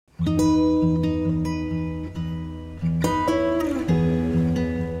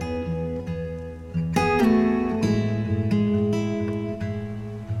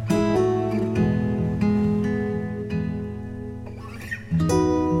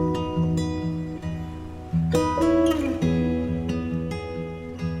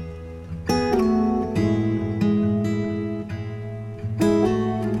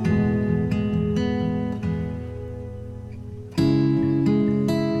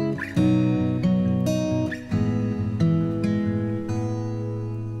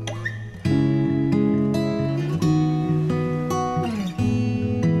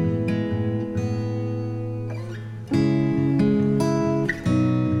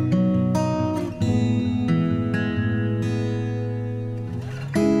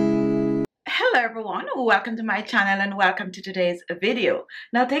Hello, welcome to my channel and welcome to today's video.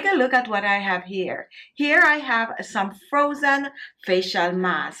 Now take a look at what I have here. Here I have some frozen facial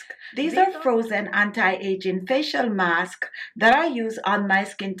mask. These are frozen anti-aging facial masks that I use on my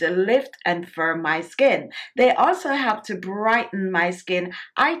skin to lift and firm my skin. They also help to brighten my skin,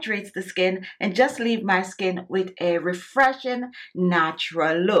 hydrates the skin, and just leave my skin with a refreshing,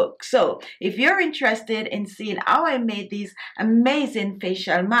 natural look. So if you're interested in seeing how I made these amazing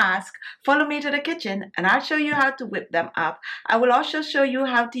facial masks, follow me to the kitchen and I'll show you how to whip them up. I will also show you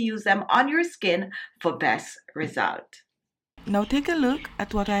how to use them on your skin for best result. Now take a look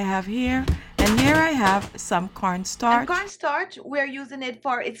at what I have here. And here I have some cornstarch. And cornstarch, we're using it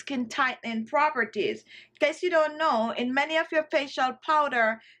for its skin tightening properties. In case you don't know, in many of your facial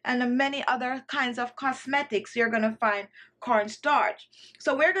powder and many other kinds of cosmetics, you're going to find cornstarch.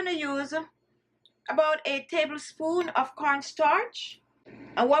 So we're going to use about a tablespoon of cornstarch.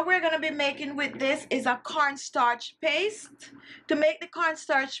 And what we're going to be making with this is a cornstarch paste. To make the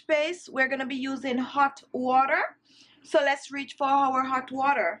cornstarch paste, we're going to be using hot water. So let's reach for our hot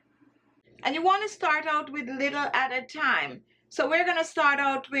water. And you want to start out with little at a time. So we're going to start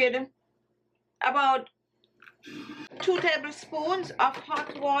out with about 2 tablespoons of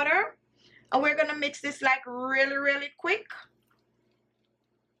hot water. And we're going to mix this like really quick.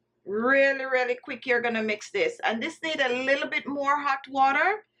 Really quick you're going to mix this. And this needs a little bit more hot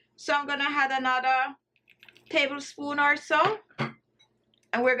water. So I'm going to add another tablespoon or so.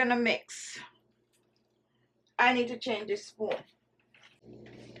 And we're going to mix. I need to change this spoon.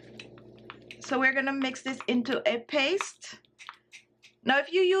 So we're going to mix this into a paste. Now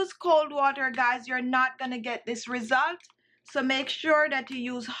if you use cold water, guys, you're not going to get this result. So make sure that you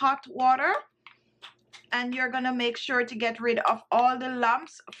use hot water. And you're going to make sure to get rid of all the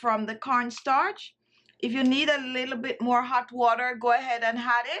lumps from the cornstarch. If you need a little bit more hot water, go ahead and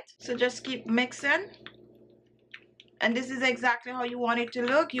add it. So just keep mixing. And this is exactly how you want it to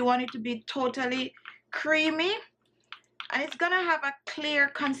look. You want it to be totally creamy. And it's going to have a clear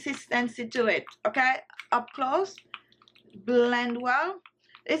consistency to it. Okay? Up close. Blend well.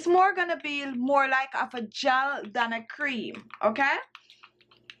 It's more going to be more like of a gel than a cream. Okay?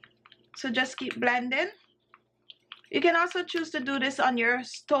 So just keep blending. You can also choose to do this on your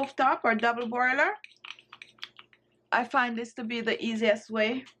stovetop or double boiler. I find this to be the easiest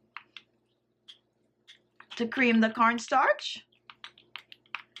way to cream the cornstarch.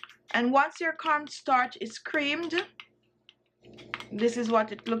 And once your cornstarch is creamed, this is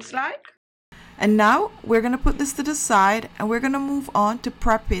what it looks like. And now we're going to put this to the side and we're going to move on to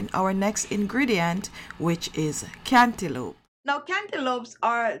prepping our next ingredient, which is cantaloupe. Now cantaloupes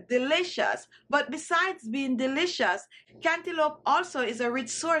are delicious, but besides being delicious, cantaloupe also is a rich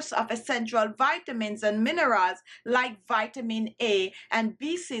source of essential vitamins and minerals like vitamin A and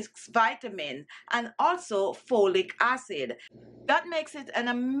B6 vitamin and also folic acid. That makes it an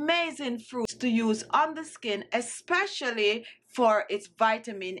amazing fruit to use on the skin, especially for its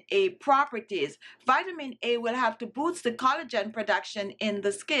vitamin A properties. Vitamin A will help to boost the collagen production in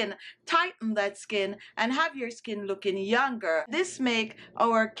the skin, tighten that skin, and have your skin looking younger. This makes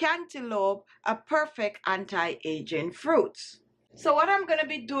our cantaloupe a perfect anti-aging fruit. So what I'm going to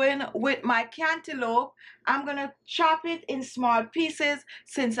be doing with my cantaloupe, I'm going to chop it in small pieces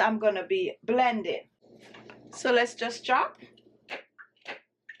since I'm going to be blending. So let's just chop.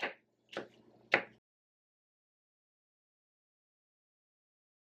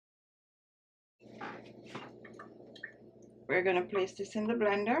 We're going to place this in the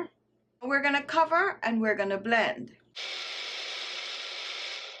blender. We're going to cover and we're going to blend.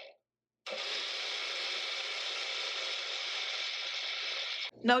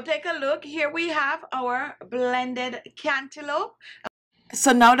 Now take a look. Here we have our blended cantaloupe.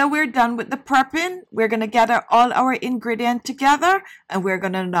 So now that we're done with the prepping, we're going to gather all our ingredients together and we're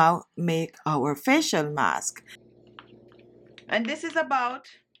going to now make our facial mask. And this is about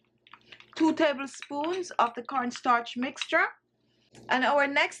 2 tablespoons of the cornstarch mixture. And our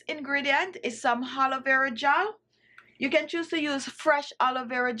next ingredient is some aloe vera gel. You can choose to use fresh aloe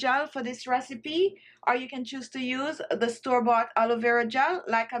vera gel for this recipe, or you can choose to use the store-bought aloe vera gel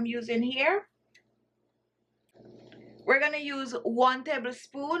like I'm using here. We're going to use 1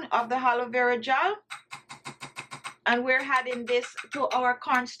 tablespoon of the aloe vera gel. And we're adding this to our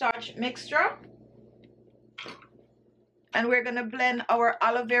cornstarch mixture. And we're going to blend our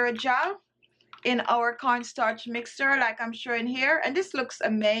aloe vera gel in our cornstarch mixture like I'm showing here. And this looks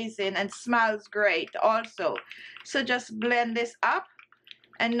amazing and smells great also. So just blend this up.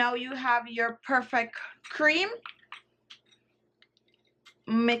 And now you have your perfect cream.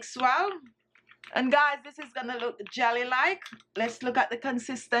 Mix well. And guys, this is gonna look jelly-like. Let's look at the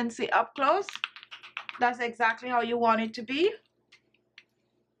consistency up close. That's exactly how you want it to be.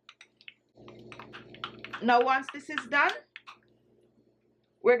 Now once this is done,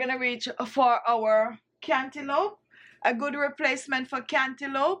 we're gonna reach for our cantaloupe. A good replacement for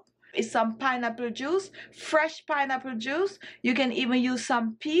cantaloupe is some pineapple juice, fresh pineapple juice. You can even use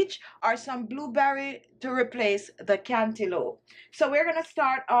some peach or some blueberry to replace the cantaloupe. So we're gonna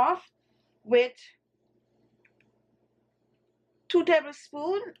start off with 2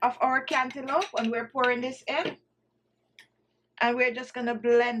 tablespoons of our cantaloupe, and we're pouring this in, and we're just gonna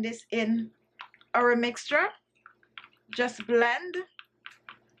blend this in our mixture. Just blend.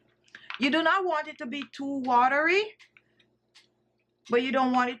 You do not want it to be too watery, but you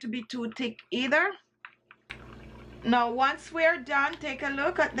don't want it to be too thick either. Now once we're done, take a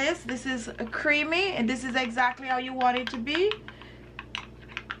look at this. This is creamy, and this is exactly how you want it to be.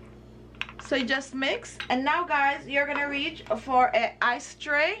 So you just mix, and now guys, you're gonna reach for an ice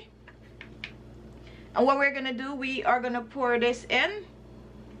tray, and what we're gonna do, we are gonna pour this in.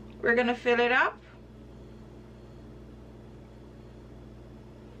 We're gonna fill it up.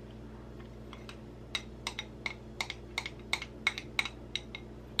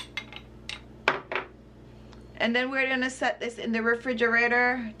 And then we're gonna set this in the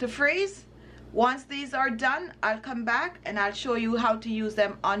refrigerator to freeze. Once these are done, I'll come back and I'll show you how to use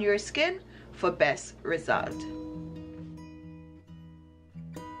them on your skin for best result.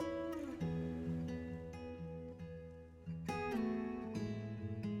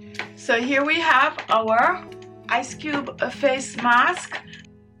 So here we have our ice cube face mask.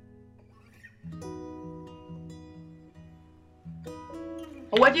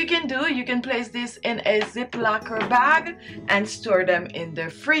 What you can do, you can place this in a Ziploc bag and store them in the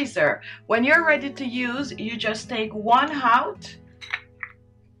freezer. When you're ready to use, you just take one out.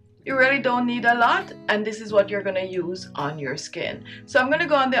 You really don't need a lot, and this is what you're gonna use on your skin. So I'm gonna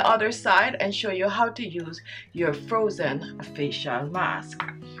go on the other side and show you how to use your frozen facial mask.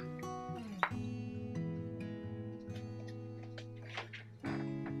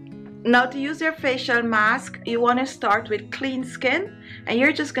 Now to use your facial mask, you want to start with clean skin, and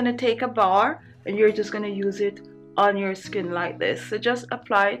you're just going to take a bar and you're just going to use it on your skin like this. So just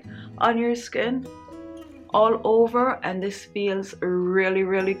apply it on your skin all over, and this feels really,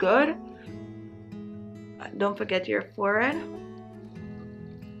 really good. Don't forget your forehead,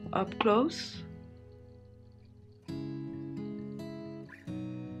 up close.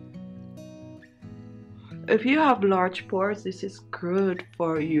 If you have large pores, this is good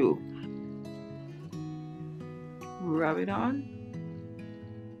for you. Rub it on.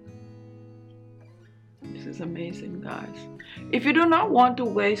 This is amazing, guys. If you do not want to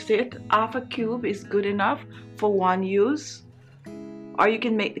waste it, half a cube is good enough for one use, or you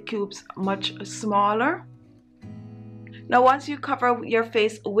can make the cubes much smaller. Now once you cover your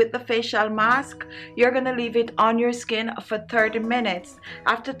face with the facial mask, you're going to leave it on your skin for 30 minutes.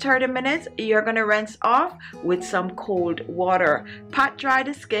 After 30 minutes, you're going to rinse off with some cold water. Pat dry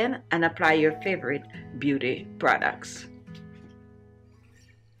the skin and apply your favorite beauty products.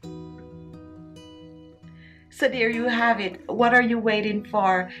 So there you have it. What are you waiting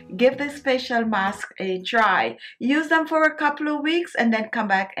for? Give this facial mask a try. Use them for a couple of weeks and then come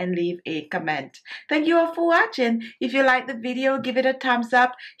back and leave a comment. Thank you all for watching. If you like the video, give it a thumbs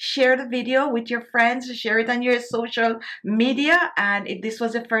up. Share the video with your friends. Share it on your social media. And if this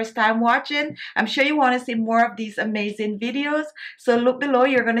was the first time watching, I'm sure you want to see more of these amazing videos. So look below.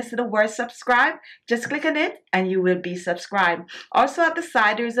 You're going to see the word subscribe. Just click on it and you will be subscribed. Also at the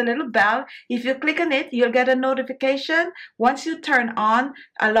side, there's a little bell. If you click on it, you'll get a notification once you turn on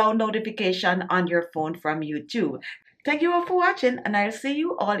allow notification on your phone from YouTube. Thank you all for watching, and I'll see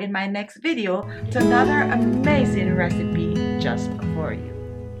you all in my next video to another amazing recipe just for you.